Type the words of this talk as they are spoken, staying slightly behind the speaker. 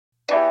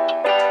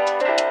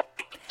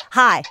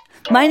Hi,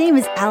 my name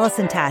is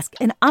Allison,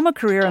 and I'm a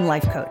career and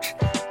life coach.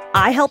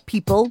 I help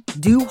people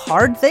do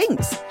hard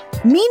things,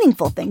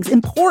 meaningful things,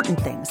 important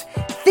things,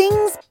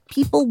 things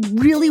people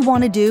really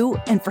want to do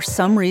and for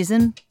some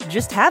reason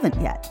just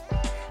haven't yet.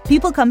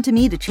 People come to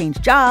me to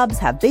change jobs,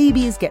 have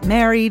babies, get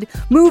married,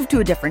 move to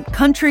a different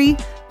country,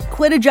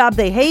 quit a job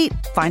they hate,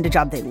 find a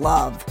job they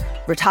love,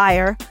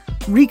 retire,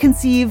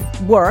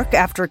 reconceive work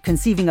after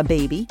conceiving a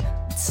baby,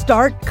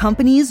 start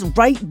companies,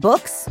 write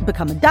books,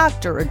 become a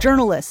doctor, a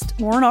journalist,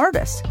 or an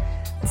artist.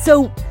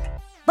 So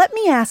let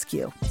me ask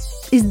you,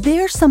 is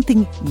there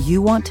something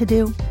you want to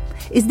do?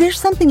 Is there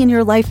something in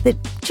your life that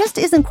just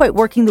isn't quite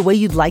working the way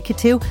you'd like it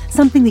to?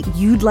 Something that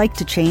you'd like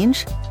to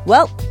change?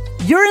 Well,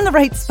 you're in the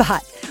right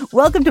spot.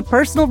 Welcome to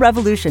Personal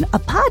Revolution, a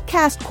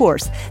podcast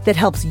course that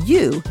helps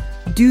you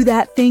do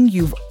that thing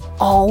you've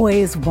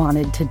always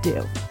wanted to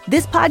do.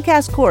 This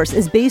podcast course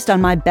is based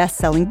on my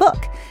best-selling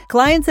book.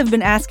 Clients have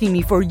been asking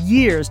me for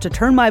years to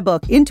turn my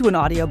book into an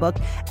audiobook,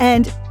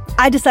 and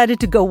I decided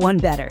to go one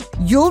better.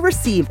 You'll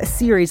receive a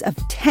series of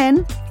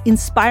 10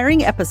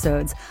 inspiring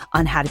episodes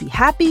on how to be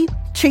happy,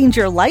 change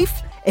your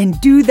life, and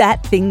do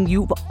that thing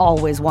you've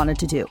always wanted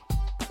to do.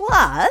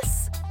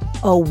 Plus,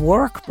 a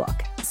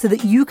workbook so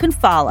that you can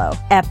follow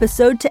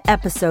episode to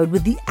episode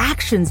with the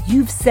actions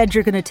you've said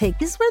you're going to take.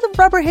 This is where the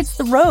rubber hits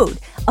the road.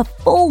 A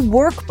full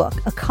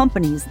workbook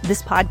accompanies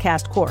this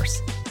podcast course.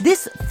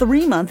 This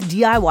 3-month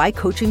DIY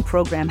coaching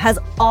program has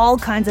all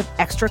kinds of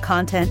extra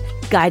content,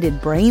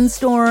 guided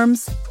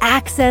brainstorms,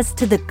 access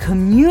to the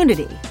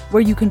community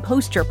where you can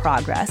post your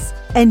progress,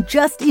 and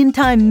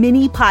just-in-time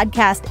mini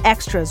podcast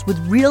extras with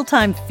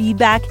real-time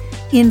feedback,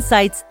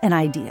 insights, and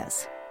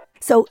ideas.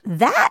 So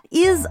that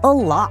is a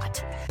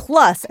lot.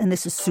 Plus, and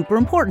this is super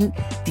important,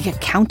 the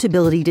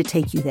accountability to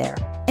take you there.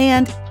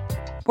 And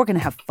we're going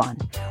to have fun.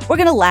 We're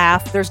going to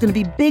laugh. There's going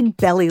to be big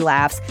belly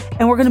laughs,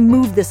 and we're going to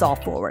move this all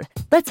forward.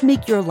 Let's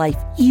make your life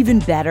even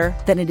better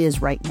than it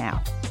is right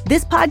now.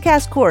 This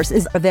podcast course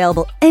is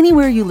available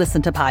anywhere you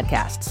listen to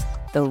podcasts.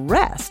 The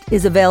rest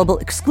is available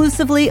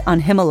exclusively on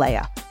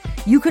Himalaya.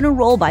 You can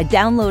enroll by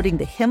downloading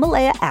the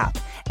Himalaya app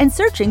and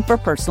searching for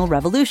Personal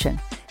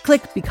Revolution.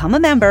 Click Become a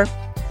Member,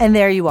 and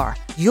there you are.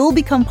 You'll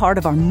become part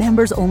of our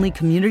members-only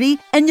community,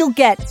 and you'll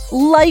get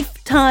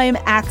lifetime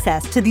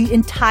access to the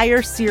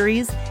entire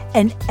series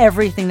and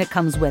everything that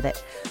comes with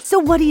it. So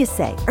what do you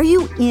say? Are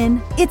you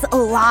in? It's a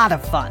lot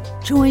of fun.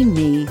 Join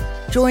me.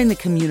 Join the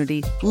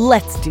community.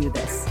 Let's do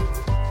this.